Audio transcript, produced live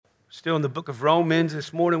Still in the book of Romans.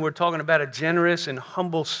 This morning we're talking about a generous and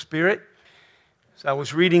humble spirit. So I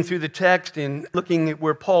was reading through the text and looking at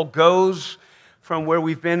where Paul goes from where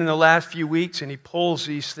we've been in the last few weeks, and he pulls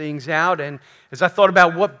these things out. And as I thought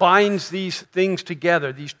about what binds these things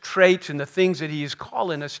together, these traits and the things that he is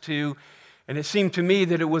calling us to, and it seemed to me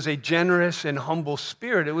that it was a generous and humble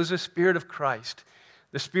spirit. It was the spirit of Christ.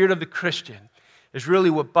 The spirit of the Christian is really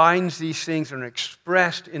what binds these things and are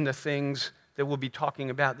expressed in the things that we'll be talking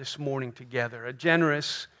about this morning together. A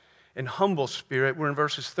generous and humble spirit. We're in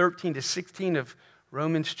verses 13 to 16 of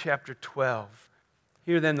Romans chapter 12.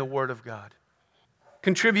 Hear then the word of God.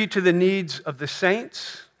 Contribute to the needs of the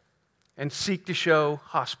saints and seek to show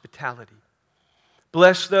hospitality.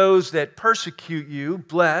 Bless those that persecute you.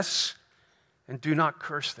 Bless and do not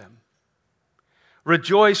curse them.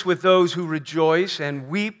 Rejoice with those who rejoice and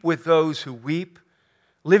weep with those who weep.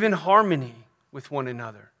 Live in harmony with one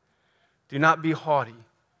another. Do not be haughty,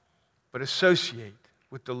 but associate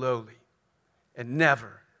with the lowly, and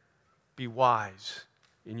never be wise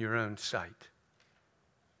in your own sight.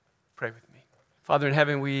 Pray with me. Father in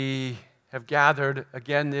heaven, we have gathered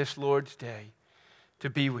again this Lord's Day to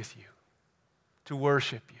be with you, to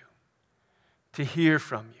worship you, to hear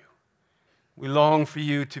from you. We long for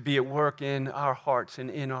you to be at work in our hearts and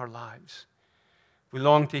in our lives. We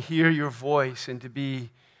long to hear your voice and to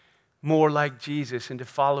be more like Jesus and to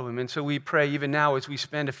follow him. And so we pray even now as we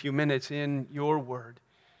spend a few minutes in your word,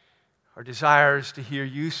 our desire is to hear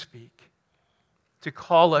you speak, to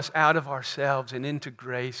call us out of ourselves and into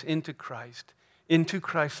grace, into Christ, into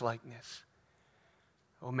Christ-likeness.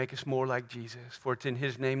 Oh, make us more like Jesus, for it's in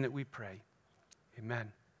his name that we pray.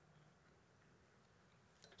 Amen.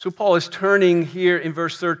 So Paul is turning here in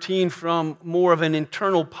verse 13 from more of an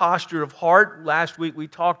internal posture of heart. Last week we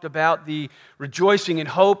talked about the rejoicing in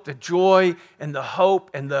hope, the joy and the hope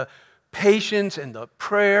and the patience and the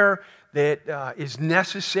prayer that is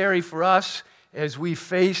necessary for us as we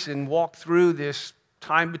face and walk through this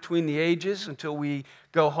time between the ages until we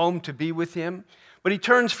go home to be with him. But he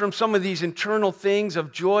turns from some of these internal things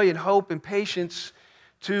of joy and hope and patience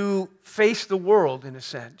to face the world in a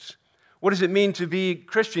sense. What does it mean to be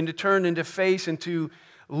Christian, to turn into face and to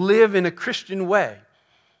live in a Christian way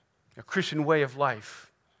of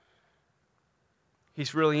life?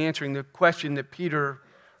 He's really answering the question that Peter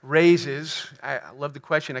raises. I love the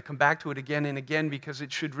question. I come back to it again and again because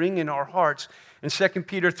it should ring in our hearts. In 2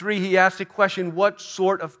 Peter 3, he asks the question, what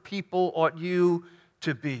sort of people ought you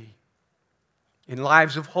to be? In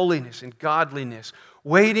lives of holiness and godliness,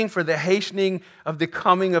 waiting for the hastening of the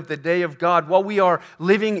coming of the day of God. While we are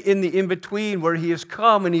living in the in-between where he has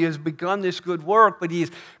come and he has begun this good work, but he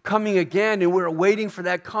is coming again and we're waiting for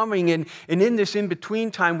that coming. And in this in-between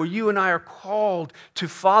time where you and I are called to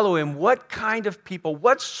follow him, what kind of people,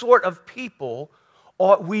 what sort of people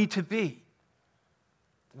ought we to be?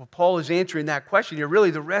 Well, Paul is answering that question here.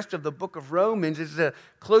 Really, the rest of the book of Romans is the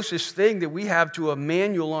closest thing that we have to a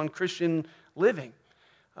manual on Christian living,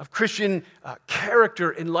 of Christian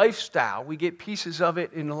character and lifestyle. We get pieces of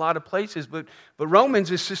it in a lot of places, but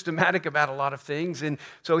Romans is systematic about a lot of things. And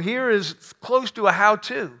so here is close to a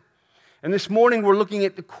how-to. And this morning we're looking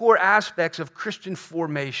at the core aspects of Christian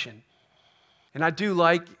formation. And I do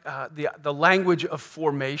like the language of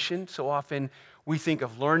formation. So often we think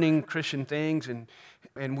of learning Christian things,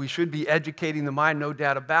 and we should be educating the mind, no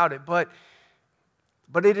doubt about it.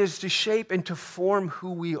 But it is to shape and to form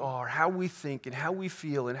who we are, how we think and how we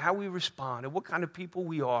feel and how we respond and what kind of people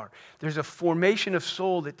we are. There's a formation of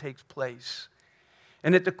soul that takes place.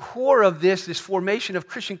 And at the core of this formation of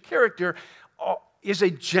Christian character is a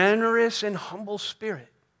generous and humble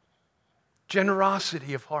spirit.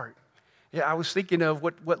 Generosity of heart. Yeah, I was thinking of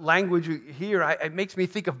what language here, it makes me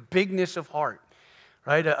think of bigness of heart,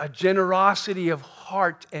 right? A generosity of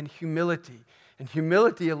heart and humility. And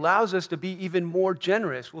humility allows us to be even more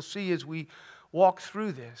generous. We'll see as we walk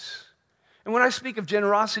through this. And when I speak of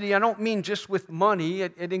generosity, I don't mean just with money.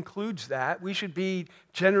 It includes that. We should be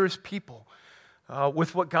generous people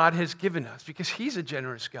with what God has given us because he's a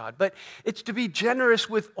generous God. But it's to be generous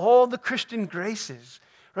with all the Christian graces,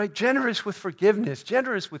 right? Generous with forgiveness,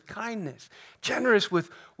 generous with kindness, generous with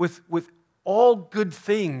all good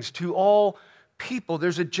things to all people.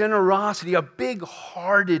 There's a generosity, a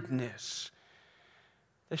big-heartedness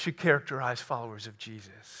that should characterize followers of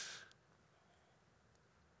Jesus.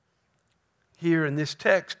 Here in this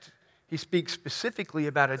text, he speaks specifically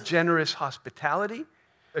about a generous hospitality,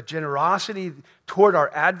 a generosity toward our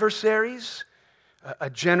adversaries, a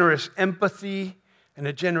generous empathy, and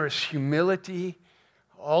a generous humility.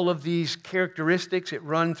 All of these characteristics that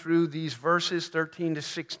run through these verses, 13 to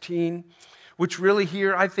 16. which really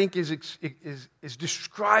here I think is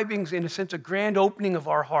describing, in a sense, a grand opening of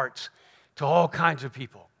our hearts to all kinds of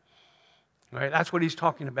people. Right? That's what he's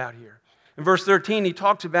talking about here. In verse 13, he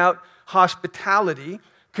talks about hospitality,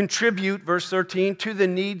 contribute, verse 13, to the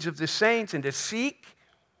needs of the saints, and to seek.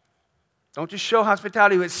 Don't just show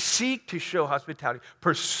hospitality, but seek to show hospitality.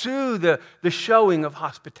 Pursue the showing of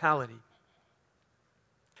hospitality.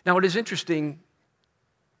 Now, it is interesting,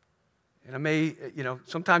 and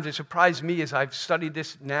sometimes it surprised me as I've studied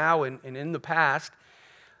this now and in the past,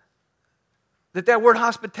 that word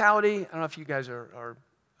hospitality, I don't know if you guys are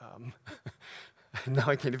now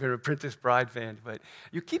I can't even be a Princess Bride fan, but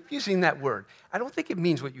you keep using that word. I don't think it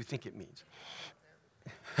means what you think it means.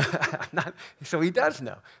 So he does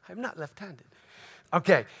know. I'm not left-handed.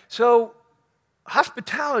 Okay, so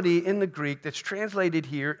hospitality in the Greek that's translated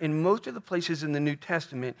here in most of the places in the New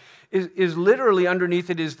Testament is literally underneath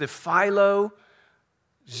it is the philoxenos,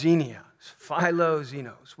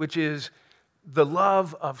 which is the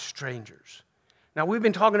love of strangers. Now, we've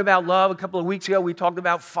been talking about love. A couple of weeks ago, we talked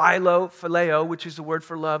about phileo, which is the word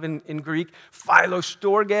for love in Greek.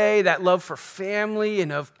 Philostorge, that love for family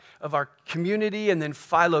and of our community. And then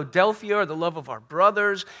Philadelphia, or the love of our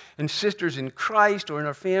brothers and sisters in Christ or in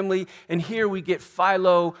our family. And here we get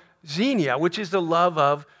philoxenia, which is the love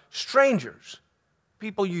of strangers,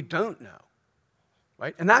 people you don't know.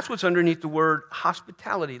 Right? And that's what's underneath the word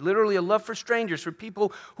hospitality, literally a love for strangers, for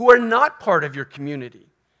people who are not part of your community.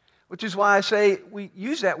 Which is why I say we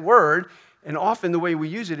use that word, and often the way we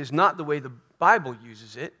use it is not the way the Bible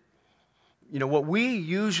uses it. You know, what we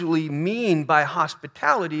usually mean by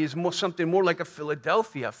hospitality is something more like a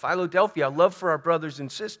Philadelphia, love for our brothers and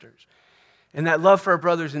sisters. And that love for our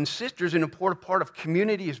brothers and sisters, an important part of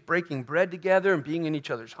community, is breaking bread together and being in each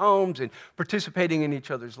other's homes and participating in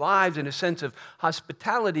each other's lives in a sense of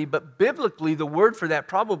hospitality. But biblically, the word for that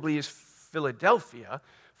probably is Philadelphia,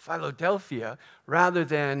 rather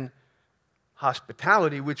than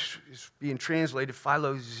hospitality, which is being translated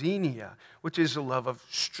philoxenia, which is the love of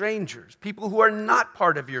strangers, people who are not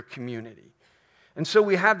part of your community. And so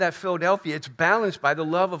we have that Philadelphia. It's balanced by the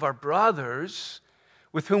love of our brothers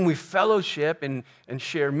with whom we fellowship and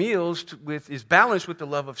share meals is balanced with the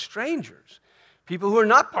love of strangers, people who are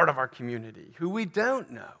not part of our community, who we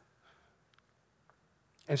don't know.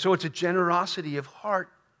 And so it's a generosity of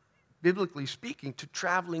heart, biblically speaking, to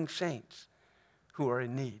traveling saints who are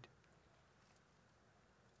in need.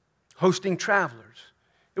 Hosting travelers.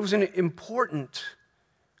 It was an important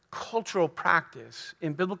cultural practice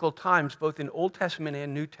in biblical times, both in Old Testament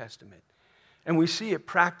and New Testament. And we see it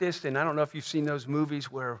practiced, and I don't know if you've seen those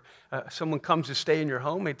movies where someone comes to stay in your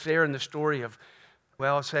home. It's there in the story of,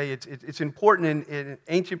 well, I'll say it's important in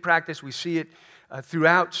ancient practice. We see it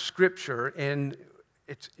throughout Scripture, and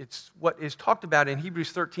it's what is talked about in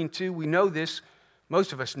Hebrews 13:2. We know this.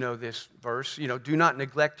 Most of us know this verse, do not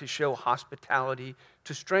neglect to show hospitality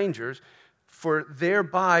to strangers, for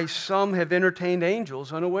thereby some have entertained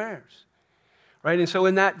angels unawares. Right? And so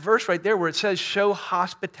in that verse right there where it says show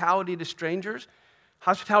hospitality to strangers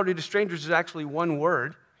is actually one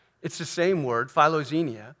word. It's the same word,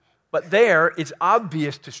 philoxenia, but there it's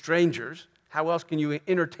obvious to strangers. How else can you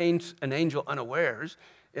entertain an angel unawares,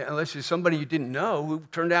 unless it's somebody you didn't know who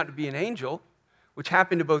turned out to be an angel, which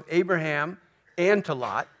happened to both Abraham and to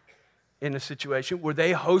Lot in a situation where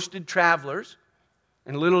they hosted travelers,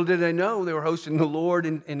 and little did they know they were hosting the Lord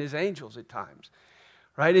and his angels at times,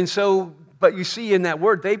 right? And so, but you see in that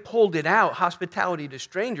word, they pulled it out, hospitality to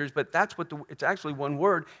strangers, but it's actually one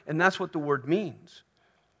word, and that's what the word means.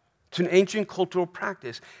 It's an ancient cultural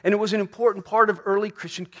practice, and it was an important part of early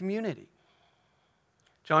Christian community.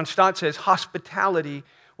 John Stott says hospitality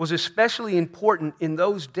was especially important in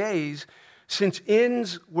those days since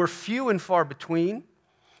inns were few and far between,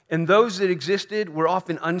 and those that existed were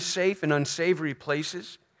often unsafe and unsavory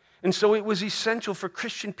places. And so it was essential for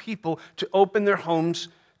Christian people to open their homes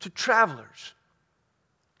to travelers.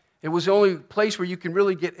 It was the only place where you can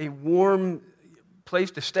really get a warm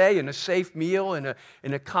place to stay and a safe meal in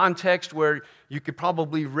a context where you could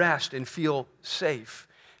probably rest and feel safe.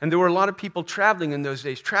 And there were a lot of people traveling in those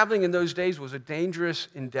days. Traveling in those days was a dangerous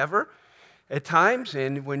endeavor at times,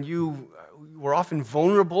 and when you were often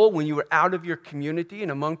vulnerable, when you were out of your community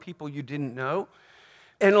and among people you didn't know.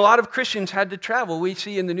 And a lot of Christians had to travel. We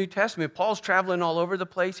see in the New Testament, Paul's traveling all over the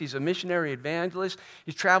place. He's a missionary evangelist.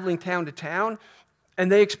 He's traveling town to town,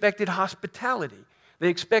 and they expected hospitality. They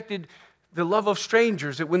expected the love of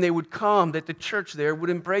strangers, that when they would come, that the church there would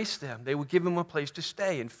embrace them. They would give them a place to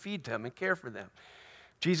stay and feed them and care for them.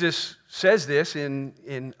 Jesus says this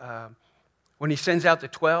when he sends out the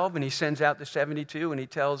 12 and he sends out the 72, and he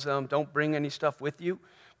tells them, don't bring any stuff with you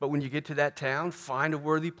But when you get to that town, find a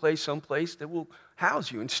worthy place, someplace that will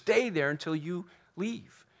house you, and stay there until you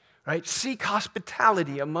leave, right? Seek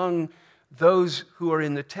hospitality among those who are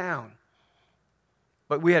in the town.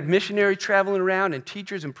 But we had missionaries traveling around and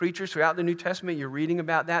teachers and preachers throughout the New Testament. You're reading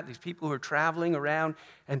about that, these people who are traveling around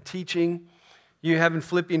and teaching. You have in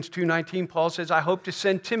Philippians 2:19, Paul says, I hope to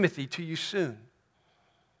send Timothy to you soon.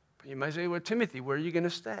 You might say, well, Timothy, where are you going to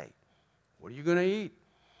stay? What are you going to eat?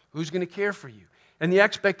 Who's going to care for you? And the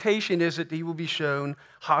expectation is that he will be shown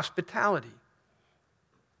hospitality.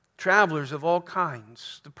 Travelers of all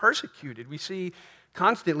kinds, the persecuted. We see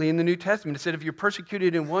constantly in the New Testament, it said if you're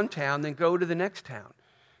persecuted in one town, then go to the next town.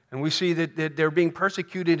 And we see that they're being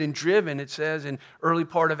persecuted and driven, it says in early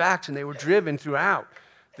part of Acts, and they were driven throughout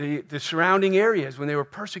the surrounding areas when they were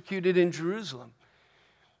persecuted in Jerusalem.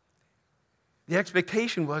 The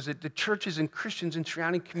expectation was that the churches and Christians in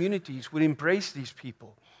surrounding communities would embrace these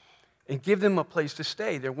people and give them a place to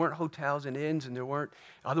stay. There weren't hotels and inns, and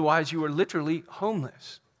otherwise you were literally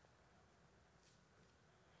homeless.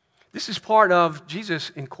 This is part of,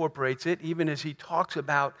 Jesus incorporates it, even as he talks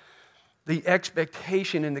about the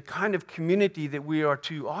expectation and the kind of community that we are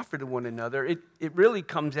to offer to one another. It really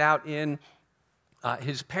comes out in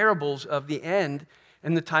his parables of the end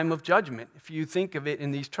and the time of judgment. If you think of it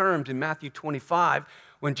in these terms, in Matthew 25,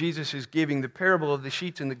 when Jesus is giving the parable of the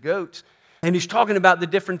sheep and the goats, and he's talking about the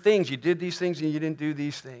different things. You did these things and you didn't do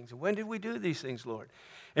these things. And when did we do these things, Lord?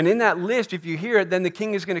 And in that list, if you hear it, then the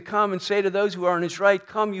king is going to come and say to those who are on his right,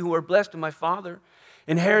 come, you who are blessed of my Father,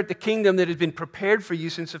 inherit the kingdom that has been prepared for you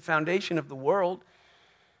since the foundation of the world.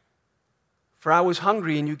 For I was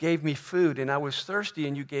hungry and you gave me food, and I was thirsty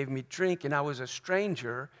and you gave me drink, and I was a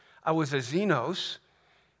stranger, I was a xenos,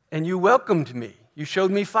 and you welcomed me. You showed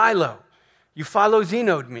me philo. You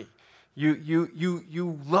philo-xenoed me.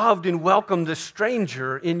 You loved and welcomed the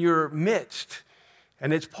stranger in your midst.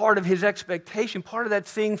 And it's part of his expectation, part of that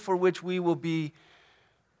thing for which we will be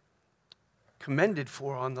commended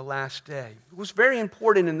for on the last day. It was very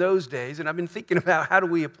important in those days, and I've been thinking about how do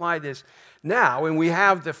we apply this now. And we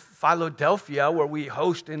have the Philadelphia where we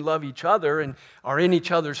host and love each other and are in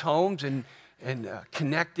each other's homes and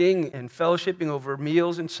connecting and fellowshipping over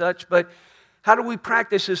meals and such. But how do we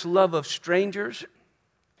practice this love of strangers?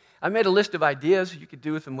 I made a list of ideas. You could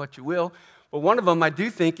do with them what you will. But one of them I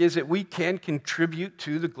do think is that we can contribute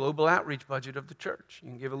to the global outreach budget of the church. You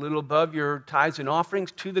can give a little above your tithes and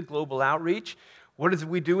offerings to the global outreach. What do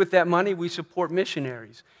we do with that money? We support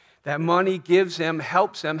missionaries. That money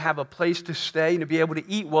helps them have a place to stay and to be able to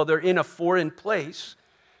eat while they're in a foreign place,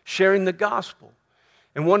 sharing the gospel.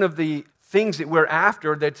 And one of the things that we're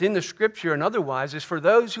after that's in the scripture and otherwise is for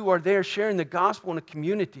those who are there sharing the gospel in a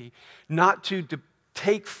community, not to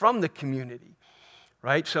take from the community,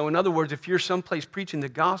 right? So in other words, if you're someplace preaching the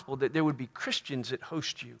gospel, that there would be Christians that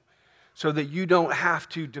host you so that you don't have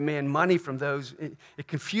to demand money from those. It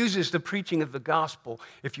confuses the preaching of the gospel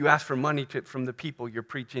if you ask for money from the people you're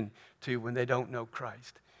preaching to when they don't know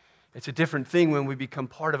Christ. It's a different thing when we become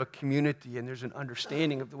part of a community and there's an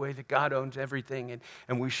understanding of the way that God owns everything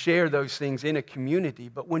and we share those things in a community.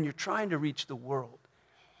 But when you're trying to reach the world,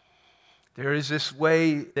 there is this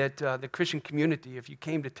way that the Christian community, if you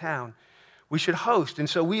came to town, we should host. And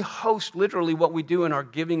so we host literally what we do in our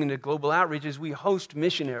giving and the global outreach is we host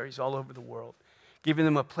missionaries all over the world, giving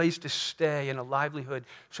them a place to stay and a livelihood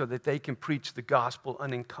so that they can preach the gospel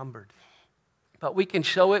unencumbered. But we can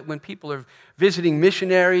show it when people are visiting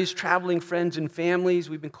missionaries, traveling friends and families.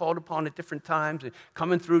 We've been called upon at different times. And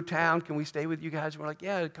coming through town, can we stay with you guys? And we're like,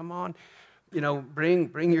 yeah, come on.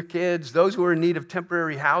 Bring your kids. Those who are in need of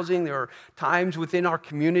temporary housing, there are times within our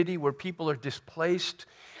community where people are displaced.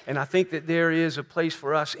 And I think that there is a place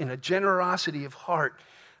for us in a generosity of heart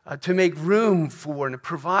to make room for and to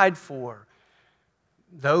provide for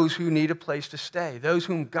those who need a place to stay, those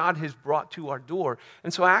whom God has brought to our door.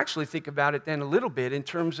 And so I actually think about it then a little bit in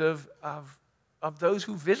terms of those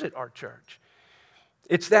who visit our church.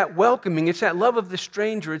 It's that welcoming, it's that love of the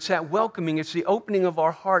stranger, it's that welcoming, it's the opening of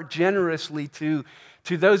our heart generously to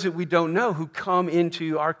those that we don't know who come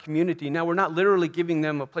into our community. Now, we're not literally giving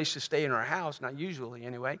them a place to stay in our house, not usually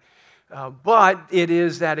anyway, but it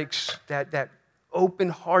is that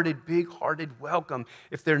open-hearted, big-hearted welcome.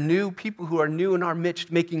 If they're new, people who are new in our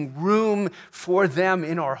midst, making room for them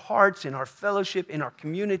in our hearts, in our fellowship, in our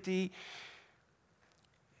community,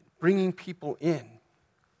 bringing people in.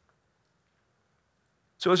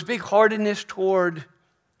 So it's big-heartedness toward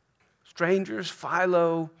strangers,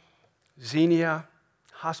 philo, xenia,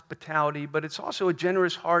 hospitality, but it's also a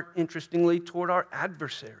generous heart, interestingly, toward our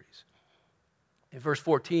adversaries. In verse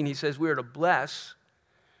 14, he says, we are to bless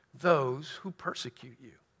those who persecute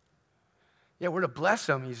you. Yeah, we're to bless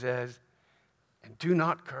them, he says, and do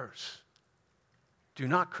not curse. Do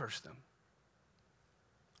not curse them.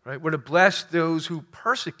 Right? We're to bless those who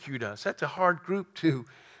persecute us. That's a hard group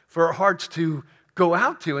for our hearts to go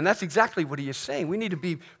out to, and that's exactly what he is saying. We need to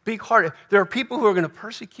be big-hearted. There are people who are going to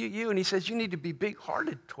persecute you, and he says you need to be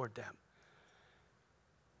big-hearted toward them.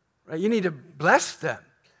 Right? You need to bless them.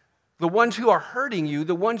 The ones who are hurting you,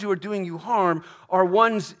 the ones who are doing you harm, are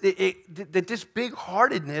ones that this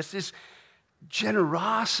big-heartedness, this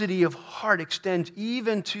generosity of heart extends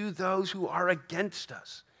even to those who are against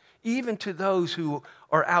us, even to those who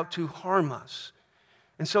are out to harm us.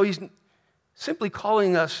 And so he's simply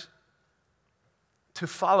calling us to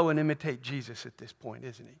follow and imitate Jesus at this point,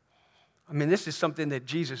 isn't he? I mean, this is something that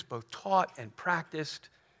Jesus both taught and practiced,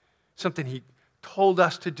 something he told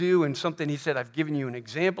us to do, and something he said, I've given you an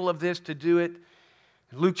example of this to do it.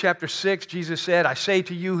 In Luke chapter 6, Jesus said, I say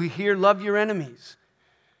to you who hear, love your enemies.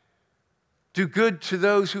 Do good to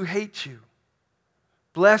those who hate you.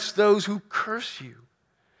 Bless those who curse you.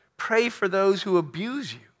 Pray for those who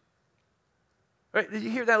abuse you. Right? Did you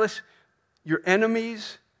hear that? Listen, your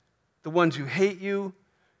enemies, the ones who hate you,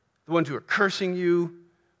 the ones who are cursing you,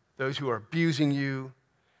 those who are abusing you.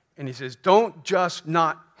 And he says, don't just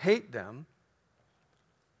not hate them,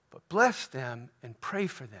 but bless them and pray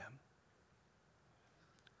for them.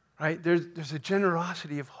 Right? There's a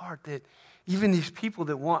generosity of heart that even these people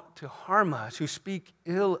that want to harm us, who speak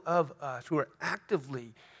ill of us, who are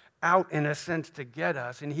actively out in a sense to get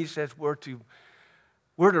us, and he says we're to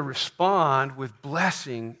respond with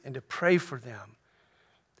blessing and to pray for them.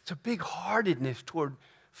 It's a big-heartedness toward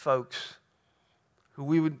folks who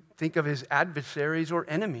we would think of as adversaries or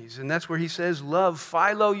enemies. And that's where he says, love,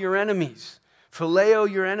 philo your enemies,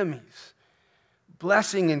 phileo your enemies.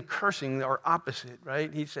 Blessing and cursing are opposite,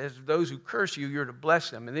 right? He says, those who curse you, you're to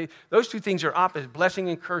bless them. And those two things are opposite, blessing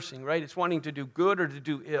and cursing, right? It's wanting to do good or to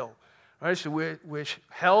do ill, right? So we wish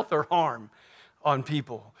health or harm on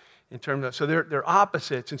people in terms of, so they're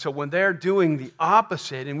opposites. And so when they're doing the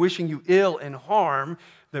opposite and wishing you ill and harm,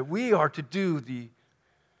 that we are to do the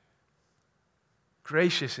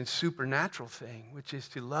gracious and supernatural thing, which is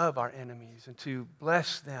to love our enemies and to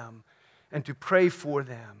bless them and to pray for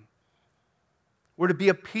them. We're to be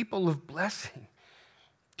a people of blessing,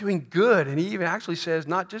 doing good. And he even actually says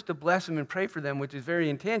not just to bless them and pray for them, which is very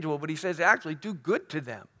intangible, but he says actually do good to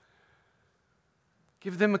them.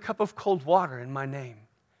 Give them a cup of cold water in my name.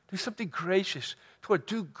 Do something gracious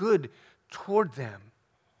do good toward them.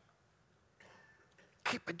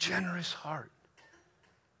 Keep a generous heart.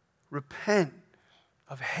 Repent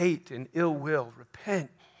of hate and ill will.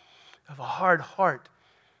 Repent of a hard heart.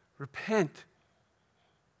 Repent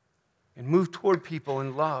and move toward people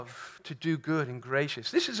in love to do good and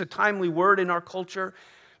gracious. This is a timely word in our culture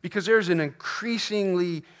because there's an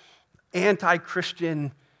increasingly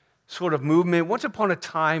anti-Christian sort of movement. Once upon a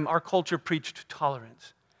time, our culture preached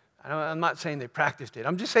tolerance. I'm not saying they practiced it.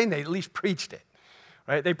 I'm just saying they at least preached it.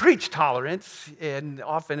 Right? They preached tolerance, and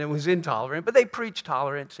often it was intolerant, but they preached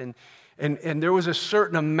tolerance, and there was a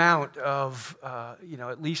certain amount of,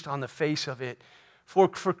 at least on the face of it, for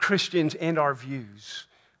Christians and our views.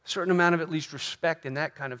 A certain amount of at least respect and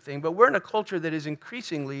that kind of thing. But we're in a culture that is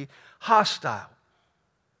increasingly hostile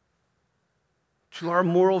to our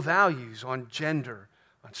moral values on gender,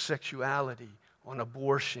 on sexuality, on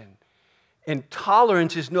abortion. And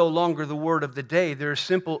tolerance is no longer the word of the day. There is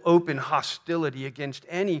simple, open hostility against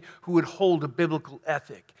any who would hold a biblical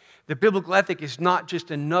ethic. The biblical ethic is not just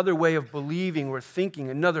another way of believing or thinking,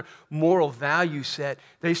 another moral value set.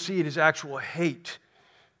 They see it as actual hate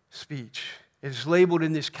speech. It is labeled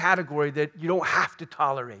in this category that you don't have to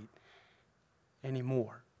tolerate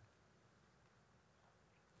anymore.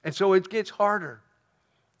 And so it gets harder.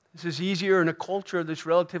 This is easier in a culture that's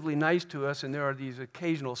relatively nice to us, and there are these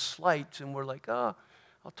occasional slights, and we're like, I'll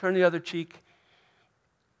turn the other cheek.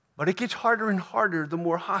 But it gets harder and harder the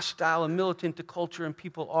more hostile and militant the culture and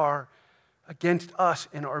people are against us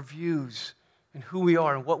and our views and who we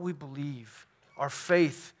are and what we believe, our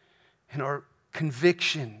faith and our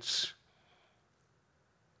convictions.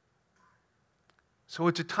 So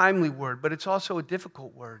it's a timely word, but it's also a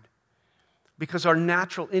difficult word because our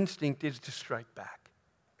natural instinct is to strike back.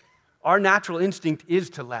 Our natural instinct is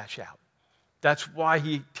to lash out. That's why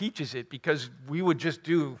he teaches it, because we would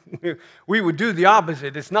do the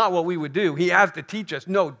opposite. It's not what we would do. He has to teach us,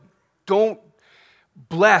 no, don't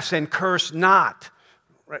bless and curse not.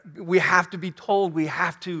 Right? We have to be told, we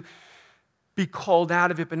have to be called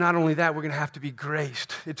out of it, but not only that, we're going to have to be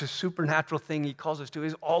graced. It's a supernatural thing he calls us to.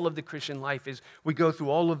 Is all of the Christian life is we go through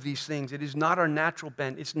all of these things. It is not our natural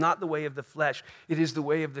bent. It's not the way of the flesh. It is the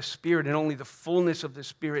way of the Spirit, and only the fullness of the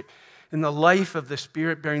Spirit in the life of the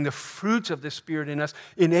Spirit, bearing the fruits of the Spirit in us,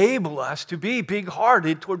 enable us to be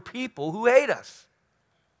big-hearted toward people who hate us.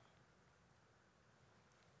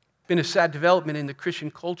 Been a sad development in the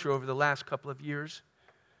Christian culture over the last couple of years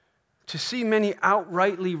to see many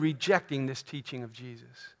outrightly rejecting this teaching of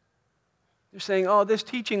Jesus. They're saying, oh, this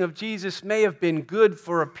teaching of Jesus may have been good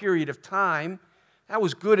for a period of time. That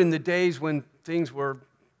was good in the days when things were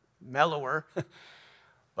mellower.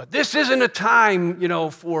 But this isn't a time,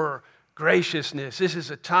 for graciousness. This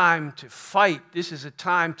is a time to fight. This is a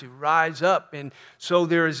time to rise up. And so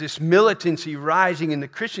there is this militancy rising in the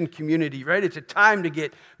Christian community, right? It's a time to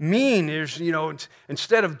get mean. There's,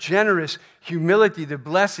 instead of generous humility that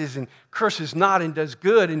blesses and curses not and does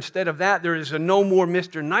good, instead of that, there is a no more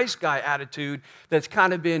Mr. Nice Guy attitude that's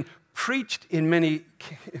kind of been preached in many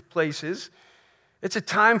places. It's a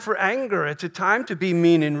time for anger. It's a time to be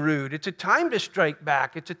mean and rude. It's a time to strike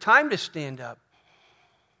back. It's a time to stand up.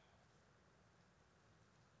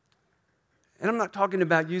 And I'm not talking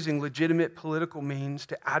about using legitimate political means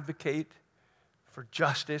to advocate for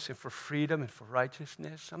justice and for freedom and for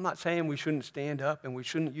righteousness. I'm not saying we shouldn't stand up and we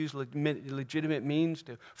shouldn't use legitimate means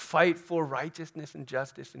to fight for righteousness and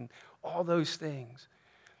justice and all those things.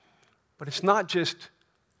 But it's not just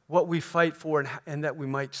what we fight for and that we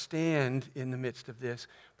might stand in the midst of this,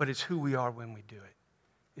 but it's who we are when we do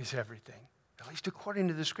it, is everything. At least according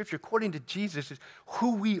to the Scripture, according to Jesus, is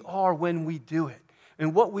who we are when we do it.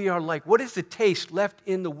 And what we are like. What is the taste left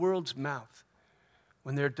in the world's mouth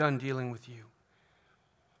when they're done dealing with you?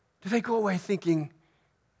 Do they go away thinking,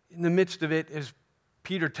 in the midst of it, as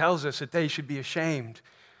Peter tells us, that they should be ashamed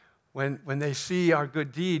when they see our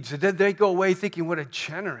good deeds? Did they go away thinking, what a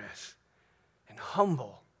generous and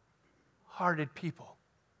humble-hearted people?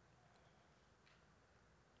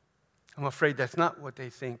 I'm afraid that's not what they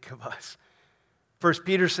think of us. First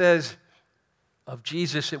Peter says of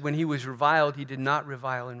Jesus that when he was reviled, he did not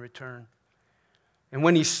revile in return. And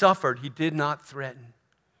when he suffered, he did not threaten,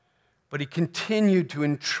 but he continued to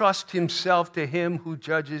entrust himself to him who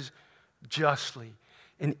judges justly.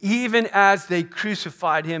 And even as they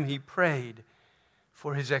crucified him, he prayed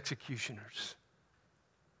for his executioners.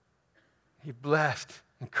 He blessed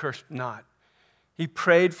and cursed not. He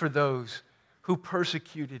prayed for those who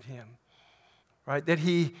persecuted him. Right?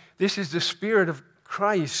 This is the Spirit of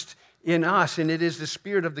Christ in us, and it is the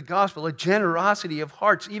spirit of the gospel, a generosity of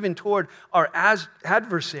hearts even toward our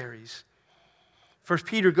adversaries. First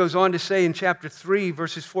Peter goes on to say in chapter 3,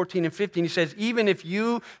 verses 14 and 15, he says, even if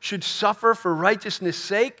you should suffer for righteousness'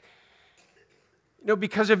 sake,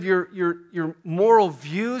 because of your moral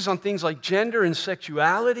views on things like gender and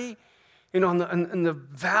sexuality, on the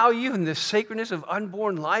value and the sacredness of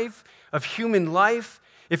unborn life, of human life,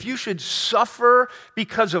 if you should suffer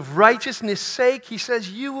because of righteousness' sake, he says,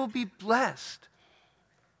 you will be blessed.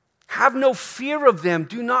 Have no fear of them.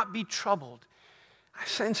 Do not be troubled. I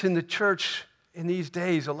sense in the church in these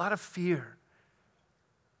days a lot of fear.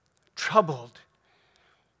 Troubled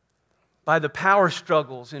by the power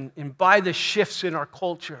struggles and by the shifts in our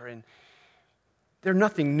culture. And they're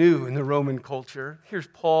nothing new in the Roman culture. Here's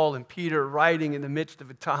Paul and Peter writing in the midst of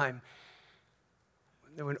a time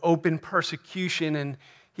when there was an open persecution, and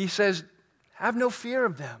he says, have no fear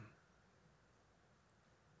of them.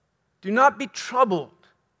 Do not be troubled.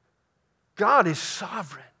 God is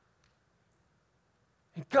sovereign.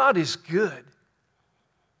 And God is good.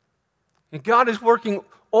 And God is working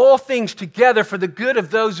all things together for the good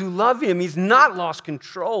of those who love him. He's not lost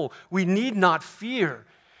control. We need not fear.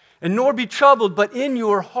 And nor be troubled, but in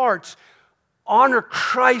your hearts, honor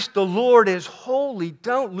Christ the Lord as holy.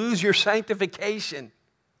 Don't lose your sanctification.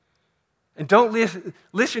 And don't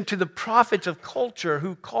listen to the prophets of culture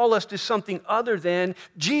who call us to something other than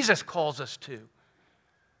Jesus calls us to.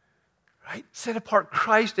 Right? Set apart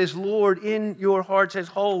Christ as Lord in your hearts as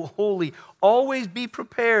holy. Always be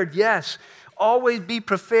prepared, yes. Always be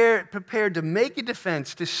prepared to make a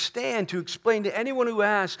defense, to stand, to explain to anyone who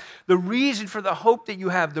asks the reason for the hope that you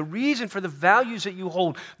have, the reason for the values that you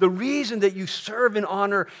hold, the reason that you serve and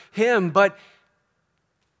honor him. But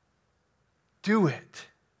do it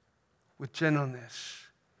with gentleness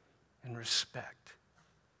and respect.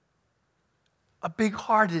 A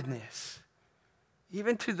big-heartedness,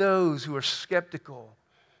 even to those who are skeptical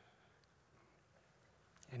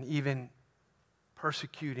and even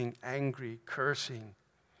persecuting, angry, cursing.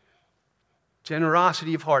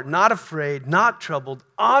 Generosity of heart, not afraid, not troubled,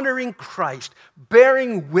 honoring Christ,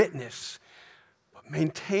 bearing witness, but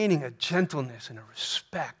maintaining a gentleness and a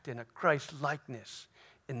respect and a Christ-likeness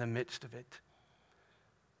in the midst of it.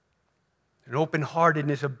 An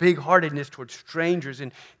open-heartedness, a big-heartedness toward strangers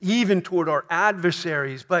and even toward our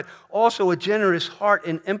adversaries, but also a generous heart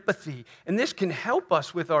and empathy. And this can help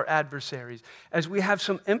us with our adversaries as we have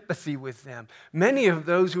some empathy with them. Many of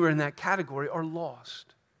those who are in that category are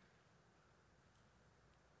lost,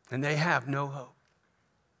 and they have no hope.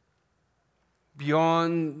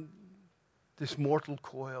 Beyond this mortal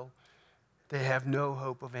coil, they have no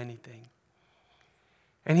hope of anything.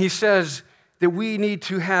 And he says that we need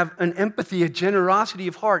to have an empathy, a generosity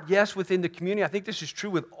of heart, yes, within the community. I think this is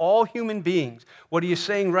true with all human beings. What he is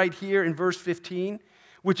saying right here in verse 15,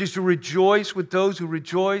 which is to rejoice with those who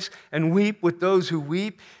rejoice and weep with those who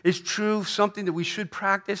weep, is true, something that we should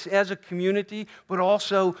practice as a community, but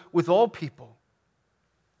also with all people.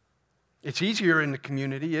 It's easier in the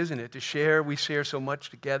community, isn't it, to share. We share so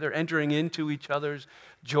much together, entering into each other's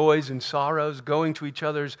joys and sorrows, going to each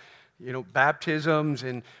other's baptisms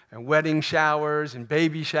and wedding showers and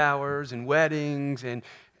baby showers and weddings and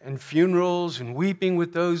funerals and weeping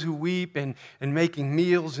with those who weep and making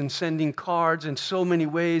meals and sending cards and so many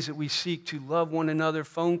ways that we seek to love one another,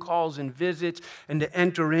 phone calls and visits and to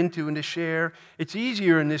enter into and to share. It's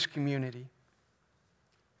easier in this community.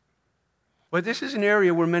 But this is an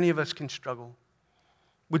area where many of us can struggle.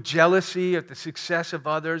 With jealousy at the success of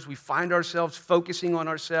others, we find ourselves focusing on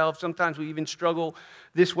ourselves. Sometimes we even struggle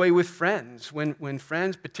this way with friends. When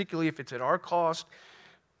friends, particularly if it's at our cost,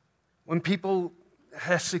 when people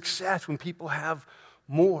have success, when people have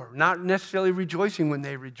more, not necessarily rejoicing when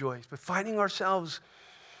they rejoice, but finding ourselves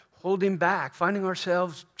holding back, finding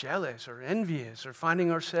ourselves jealous or envious, or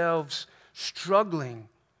finding ourselves struggling.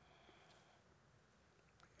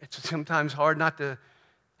 It's sometimes hard not to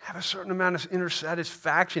have a certain amount of inner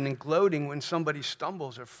satisfaction and gloating when somebody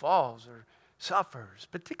stumbles or falls or suffers,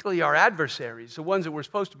 particularly our adversaries, the ones that we're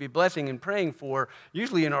supposed to be blessing and praying for.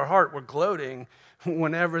 Usually in our heart, we're gloating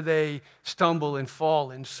whenever they stumble and fall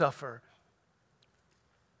and suffer.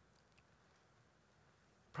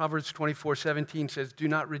 Proverbs 24:17 says, "Do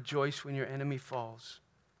not rejoice when your enemy falls,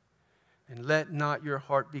 and let not your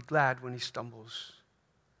heart be glad when he stumbles."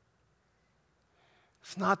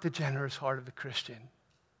 It's not the generous heart of the Christian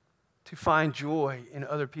to find joy in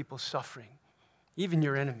other people's suffering, even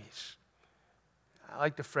your enemies. I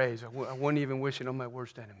like the phrase, I wouldn't even wish it on my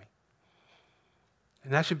worst enemy.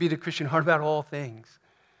 And that should be the Christian heart about all things.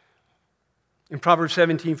 In Proverbs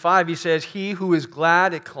 17:5, he says, "He who is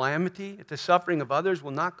glad at calamity, at the suffering of others,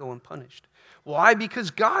 will not go unpunished." Why? Because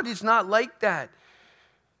God is not like that.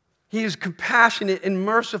 He is compassionate and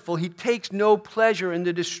merciful. He takes no pleasure in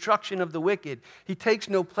the destruction of the wicked. He takes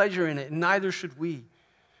no pleasure in it, and neither should we.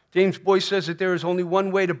 James Boyce says that there is only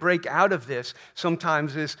one way to break out of this.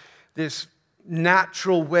 Sometimes this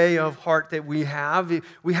natural way of heart that we have.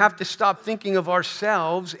 We have to stop thinking of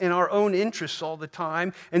ourselves and our own interests all the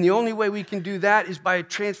time. And the only way we can do that is by a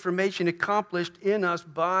transformation accomplished in us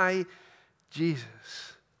by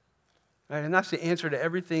Jesus. Right? And that's the answer to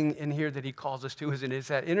everything in here that he calls us to, isn't it? It's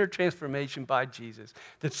that inner transformation by Jesus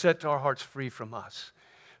that sets our hearts free from us,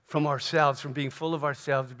 from ourselves, from being full of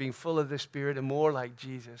ourselves, to being full of the Spirit and more like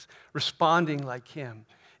Jesus, responding like him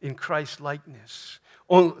in Christ's likeness.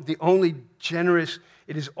 It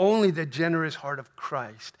is only the generous heart of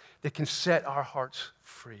Christ that can set our hearts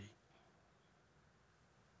free.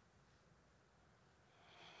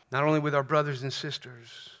 Not only with our brothers and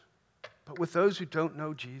sisters, but with those who don't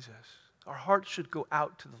know Jesus. Our hearts should go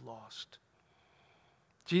out to the lost.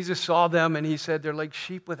 Jesus saw them and he said, they're like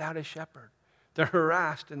sheep without a shepherd. They're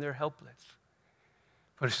harassed and they're helpless.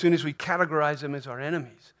 But as soon as we categorize them as our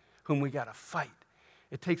enemies, whom we got to fight,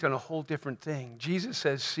 it takes on a whole different thing. Jesus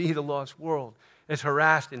says, see the lost world as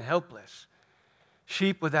harassed and helpless,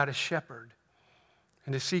 sheep without a shepherd,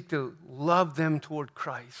 and to seek to love them toward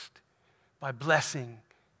Christ by blessing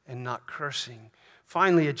and not cursing.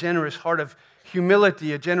 Finally, a generous heart of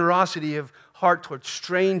humility, a generosity of heart toward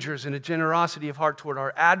strangers, and a generosity of heart toward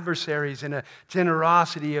our adversaries, and a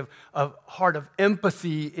generosity of heart of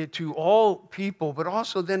empathy to all people, but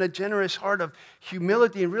also then a generous heart of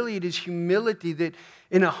humility. And really it is humility that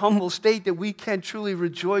in a humble state that we can truly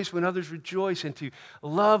rejoice when others rejoice, and to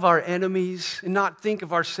love our enemies and not think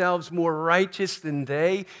of ourselves more righteous than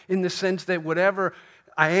they, in the sense that whatever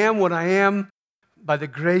I am, what I am, by the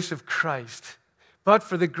grace of Christ. But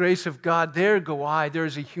for the grace of God, there go I. There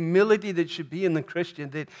is a humility that should be in the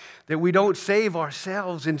Christian, that we don't save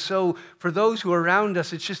ourselves. And so for those who are around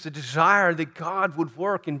us, it's just a desire that God would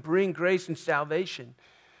work and bring grace and salvation.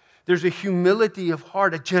 There's a humility of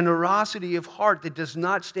heart, a generosity of heart that does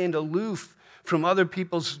not stand aloof from other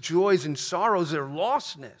people's joys and sorrows, their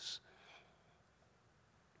lostness.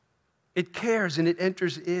 It cares and it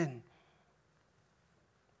enters in.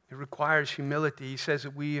 It requires humility. He says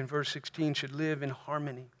that we, in verse 16, should live in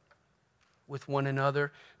harmony with one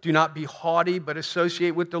another. Do not be haughty, but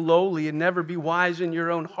associate with the lowly, and never be wise in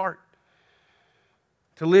your own heart.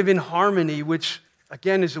 To live in harmony, which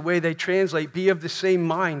again is the way they translate, be of the same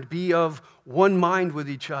mind, be of one mind with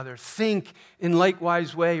each other, think in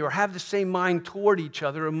likewise way, or have the same mind toward each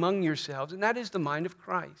other among yourselves. And that is the mind of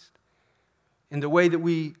Christ in the way that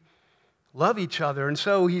we love each other. And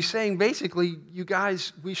so he's saying basically, you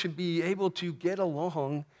guys, we should be able to get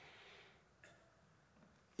along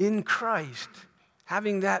in Christ,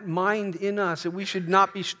 having that mind in us, that we should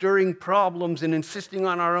not be stirring problems and insisting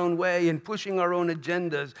on our own way and pushing our own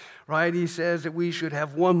agendas, right? He says that we should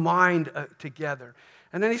have one mind together.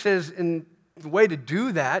 And then he says, and the way to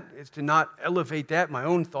do that is to not elevate that, my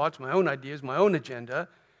own thoughts, my own ideas, my own agenda,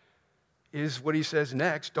 is what he says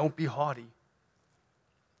next, don't be haughty.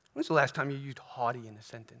 When's the last time you used haughty in a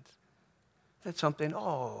sentence? Is that something?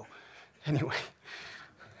 Anyway,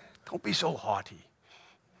 don't be so haughty.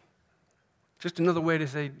 Just another way to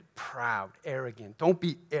say proud, arrogant. Don't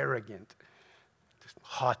be arrogant. Just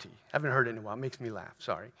haughty. Haven't heard it in a while. It makes me laugh.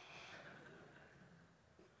 Sorry.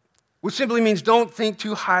 Which simply means don't think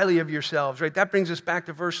too highly of yourselves, right? That brings us back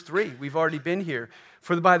to verse 3. We've already been here.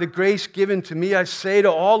 For by the grace given to me, I say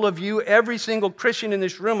to all of you, every single Christian in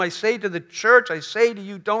this room, I say to the church, I say to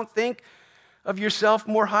you, don't think of yourself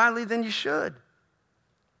more highly than you should.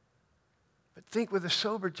 But think with a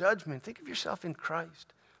sober judgment. Think of yourself in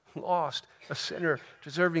Christ, lost, a sinner,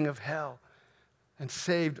 deserving of hell, and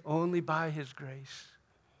saved only by his grace.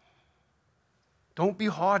 Don't be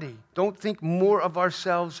haughty. Don't think more of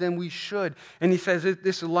ourselves than we should. And he says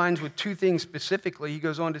this aligns with two things specifically. He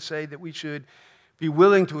goes on to say that we should be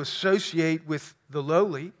willing to associate with the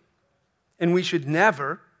lowly, and we should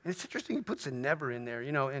never, and it's interesting he puts a never in there,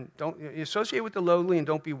 and don't associate with the lowly and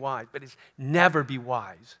don't be wise, but it's never be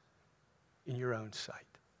wise in your own sight.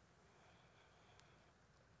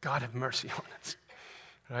 God have mercy on us,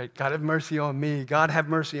 right? God have mercy on me. God have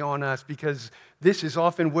mercy on us, because this is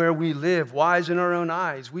often where we live, wise in our own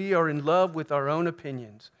eyes. We are in love with our own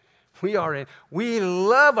opinions. We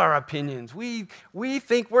love our opinions. We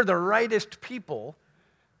think we're the rightest people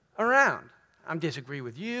around. I disagree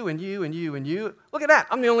with you and you and you and you. Look at that.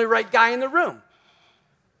 I'm the only right guy in the room.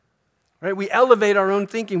 Right? We elevate our own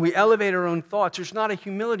thinking. We elevate our own thoughts. There's not a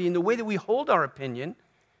humility in the way that we hold our opinion.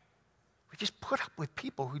 We just put up with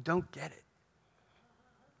people who don't get it.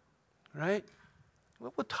 Right?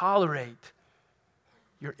 We'll tolerate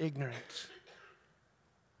your ignorance,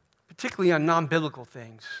 particularly on non-biblical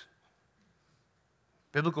things.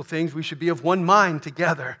 Biblical things, we should be of one mind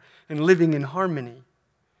together and living in harmony.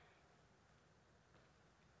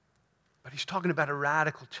 But he's talking about a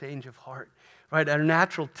radical change of heart, right? Our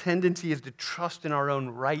natural tendency is to trust in our own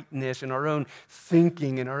rightness and our own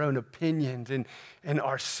thinking and our own opinions and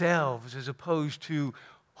ourselves, as opposed to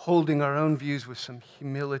holding our own views with some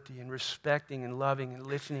humility and respecting and loving and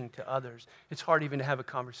listening to others. It's hard even to have a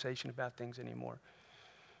conversation about things anymore.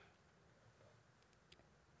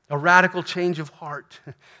 A radical change of heart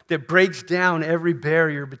that breaks down every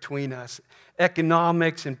barrier between us.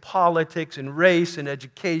 Economics and politics and race and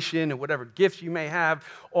education and whatever gifts you may have,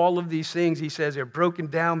 all of these things, he says, are broken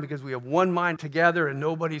down because we have one mind together and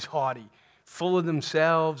nobody's haughty, full of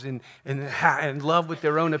themselves and in love with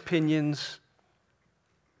their own opinions.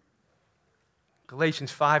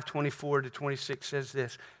 Galatians 5:24-26 says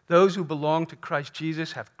this, those who belong to Christ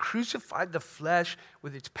Jesus have crucified the flesh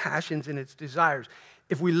with its passions and its desires.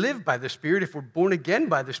 If we live by the Spirit, if we're born again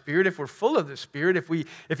by the Spirit, if we're full of the Spirit, if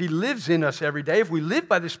He lives in us every day, if we live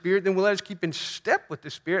by the Spirit, then we'll let us keep in step with the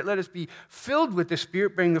Spirit. Let us be filled with the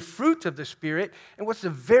Spirit, bearing the fruit of the Spirit. And what's the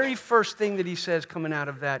very first thing that he says coming out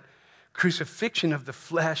of that crucifixion of the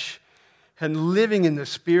flesh and living in the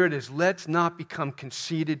Spirit is, let's not become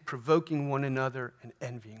conceited, provoking one another and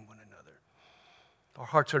envying one another. Our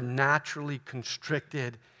hearts are naturally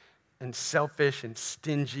constricted and selfish and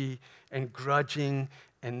stingy and grudging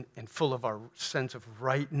and full of our sense of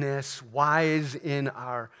rightness, wise in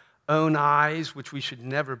our own eyes, which we should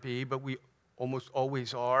never be, but we almost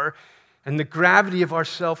always are. And the gravity of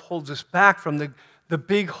ourself holds us back from the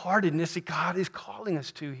big-heartedness that God is calling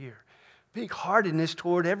us to here. Big-heartedness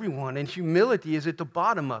toward everyone, and humility is at the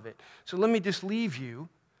bottom of it. So let me just leave you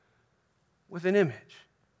with an image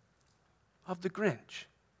of the Grinch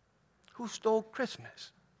who stole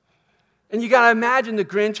Christmas. And you got to imagine the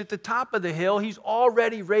Grinch at the top of the hill. He's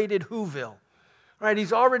already raided Whoville, right?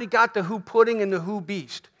 He's already got the Who pudding and the Who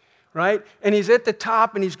beast, right? And he's at the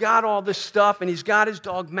top, and he's got all this stuff, and he's got his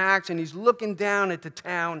dog Max, and he's looking down at the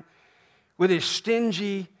town with his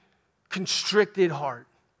stingy, constricted heart,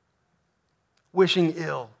 wishing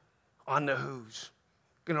ill on the Who's.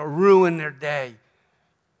 Going to ruin their day.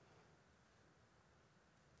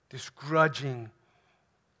 This grudging.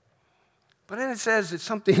 But then it says that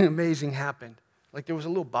something amazing happened. Like there was a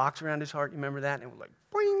little box around his heart. You remember that? And it was like,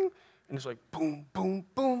 boing. And it's like, boom, boom,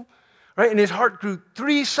 boom. Right? And his heart grew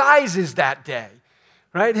 3 sizes that day.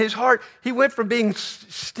 Right? His heart, he went from being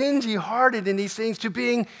stingy-hearted in these things to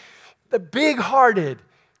being the big-hearted.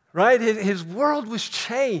 Right? His world was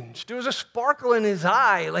changed. There was a sparkle in his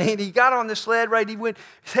eye. Like he got on the sled, right? He's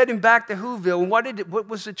heading back to Whoville. And what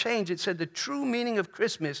was the change? It said the true meaning of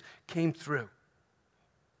Christmas came through.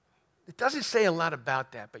 It doesn't say a lot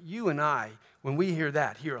about that, but you and I, when we hear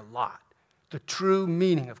that, hear a lot. The true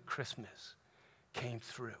meaning of Christmas came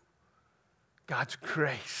through. God's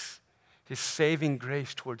grace, his saving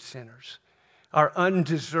grace towards sinners. Our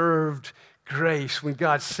undeserved grace when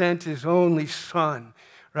God sent his only Son,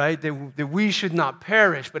 right? That we should not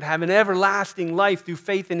perish, but have an everlasting life through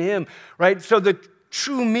faith in him, right? So the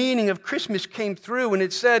true meaning of Christmas came through, and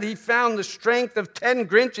it said he found the strength of 10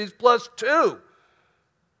 Grinches plus 2.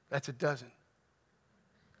 That's a dozen.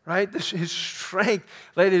 Right? His strength,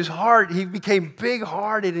 like his heart, he became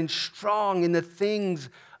big-hearted and strong in the things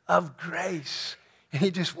of grace. And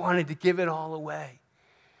he just wanted to give it all away.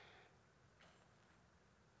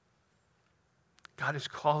 God is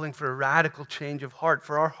calling for a radical change of heart,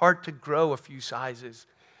 for our heart to grow a few sizes.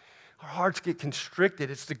 Our hearts get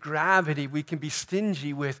constricted. It's the gravity we can be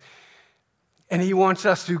stingy with. And he wants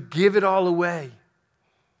us to give it all away.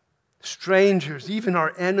 Strangers, even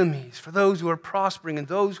our enemies, for those who are prospering and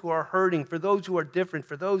those who are hurting, for those who are different,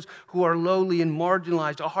 for those who are lowly and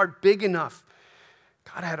marginalized, a heart big enough.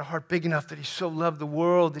 God had a heart big enough that he so loved the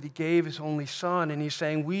world that he gave his only Son, and he's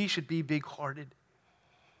saying we should be big-hearted,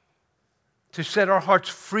 to set our hearts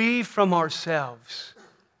free from ourselves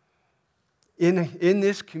in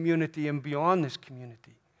this community and beyond this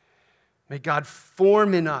community. May God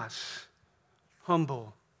form in us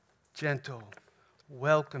humble, gentle,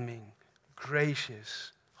 welcoming,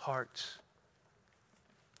 gracious hearts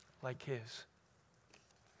like his.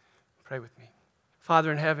 Pray with me. Father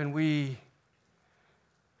in heaven, we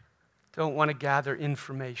don't want to gather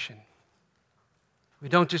information. We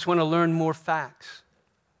don't just want to learn more facts.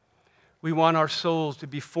 We want our souls to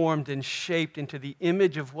be formed and shaped into the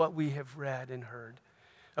image of what we have read and heard,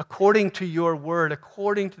 according to your word,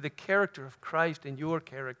 according to the character of Christ and your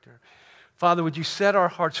character. Father, would you set our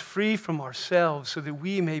hearts free from ourselves so that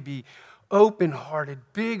we may be open-hearted,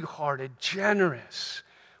 big-hearted, generous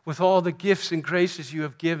with all the gifts and graces you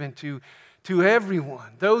have given to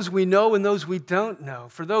everyone, those we know and those we don't know,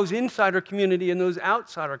 for those inside our community and those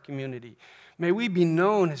outside our community. May we be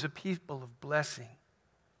known as a people of blessing,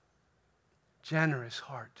 generous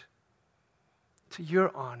heart, to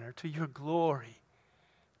your honor, to your glory,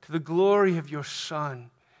 to the glory of your Son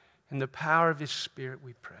and the power of his Spirit,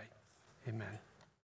 we pray. Amen.